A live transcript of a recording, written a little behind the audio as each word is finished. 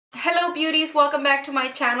Hello beauties, welcome back to my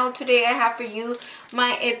channel. Today I have for you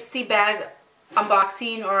my Ipsy bag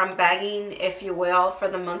unboxing or unbagging, if you will, for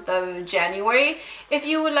the month of January. If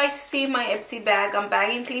you would like to see my Ipsy bag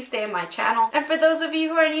unbagging, please stay on my channel. And for those of you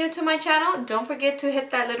who are new to my channel, don't forget to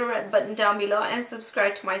hit that little red button down below and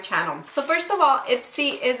subscribe to my channel. So first of all,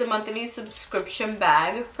 Ipsy is a monthly subscription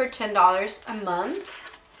bag for $10 a month.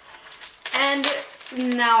 And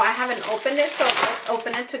now I haven't opened it, so let's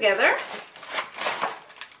open it together.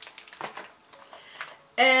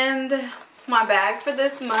 And my bag for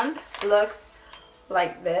this month looks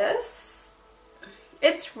like this.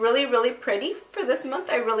 It's really pretty for this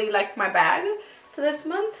month. I really like my bag for this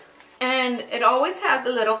month. And it always has a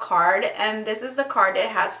little card, and this is the card it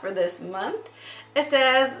has for this month. It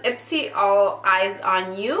says Ipsy, all eyes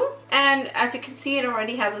on you. And as you can see, it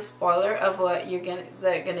already has a spoiler of what you're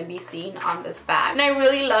gonna be seeing on this bag. And I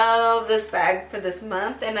really love this bag for this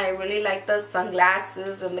month, and I really like the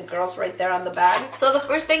sunglasses and the girls right there on the bag. So the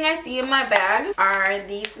first thing I see in my bag are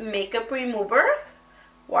these makeup remover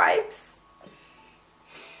wipes.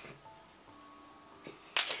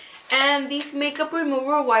 And these makeup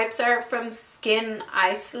remover wipes are from Skynn,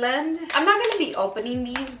 Iceland. I'm not going to be opening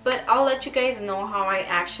these, but I'll let you guys know how I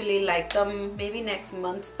actually like them maybe next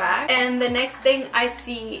month's bag. And the next thing I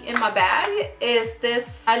see in my bag is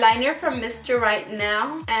this eyeliner from Mr. Right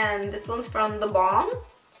Now. And this one's from the Balm.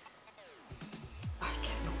 I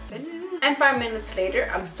can't open it. And 5 minutes later,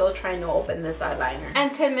 I'm still trying to open this eyeliner.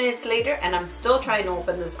 And 10 minutes later, and I'm still trying to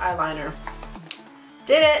open this eyeliner.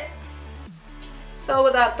 Did it! So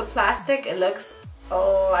without the plastic, it looks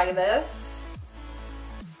like this.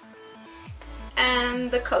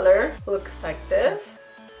 And the color looks like this.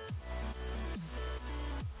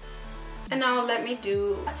 And now let me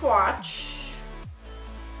do a swatch.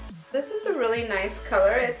 This is a really nice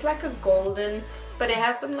color. It's like a golden, but it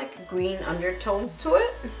has some like green undertones to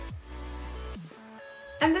it.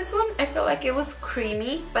 And this one, I feel like it was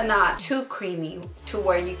creamy, but not too creamy to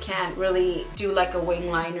where you can't really do like a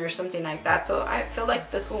wing liner or something like that. So I feel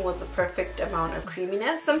like this one was a perfect amount of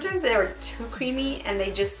creaminess. Sometimes they are too creamy and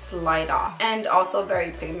they just slide off, and also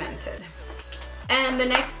very pigmented. And the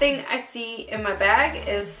next thing I see in my bag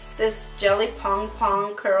is this Jelly Pong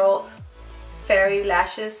Curl Fairy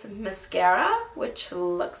Lashes Mascara, which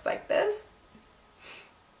looks like this.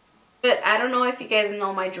 But I don't know if you guys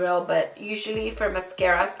know my drill, but usually for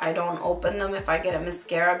mascaras, I don't open them if I get a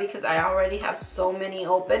mascara because I already have so many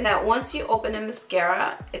open that once you open a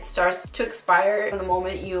mascara, it starts to expire the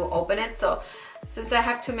moment you open it. So since I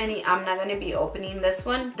have too many, I'm not going to be opening this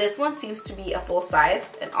one. This one seems to be a full size,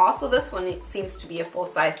 and also this one, it seems to be a full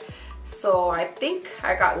size. So I think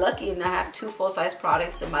I got lucky and I have 2 full-size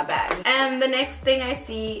products in my bag. And the next thing I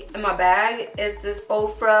see in my bag is this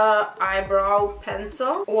Ofra eyebrow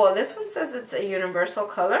pencil. Well, this one says it's a universal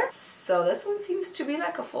color. So this one seems to be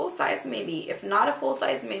like a full size maybe. If not a full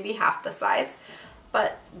size, maybe half the size.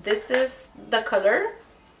 But this is the color.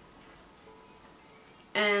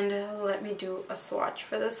 And let me do a swatch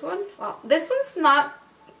for this one. Well, this one's not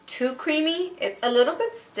too creamy. It's a little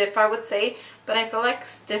bit stiff, I would say, but I feel like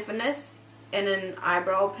stiffness in an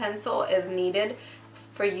eyebrow pencil is needed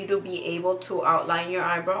for you to be able to outline your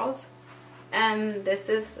eyebrows. And this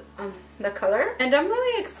is the color, and I'm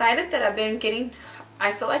really excited that I've been getting,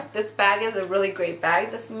 I feel like this bag is a really great bag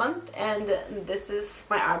this month, and this is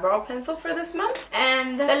my eyebrow pencil for this month.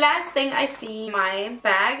 And the last thing I see in my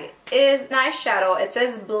bag is an eyeshadow. It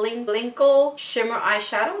says blinkle shimmer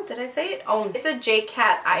eyeshadow. Did I say it? Oh, it's a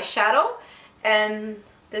J-Cat eyeshadow, and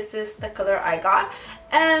this is the color I got.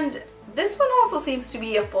 And this one also seems to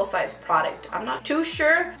be a full-size product. I'm not too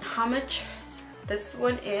sure how much this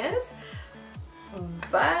one is,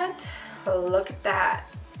 but look at that.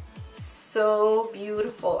 So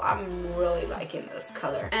beautiful. I'm really liking this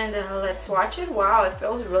color. And let's watch it. Wow, it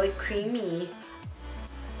feels really creamy.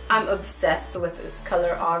 I'm obsessed with this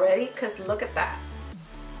color already because look at that.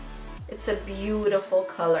 It's a beautiful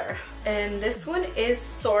color. And this one is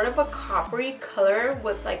sort of a coppery color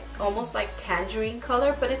with like almost like tangerine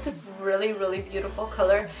color, but it's a really beautiful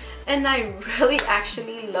color. And I really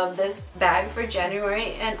actually love this bag for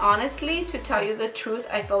January. And honestly, to tell you the truth,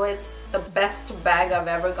 I feel it's the best bag I've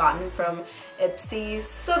ever gotten from Ipsy.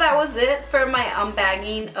 So that was it for my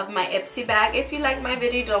unbagging of my Ipsy bag. If you like my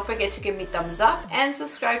video, don't forget to give me a thumbs up and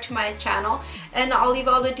subscribe to my channel. And I'll leave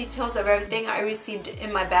all the details of everything I received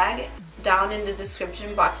in my bag down in the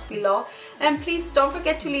description box below. And please don't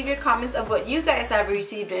forget to leave your comments of what you guys have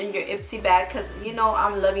received in your Ipsy bag, because you know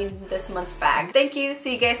I'm loving this month's bag. Thank you.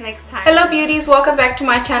 See you guys next time. Hello beauties, welcome back to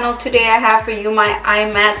my channel. Today I have for you my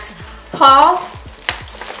eye mats haul.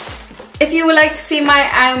 If you would like to see my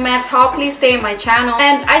eye matte haul, please stay in my channel.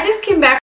 And I just came back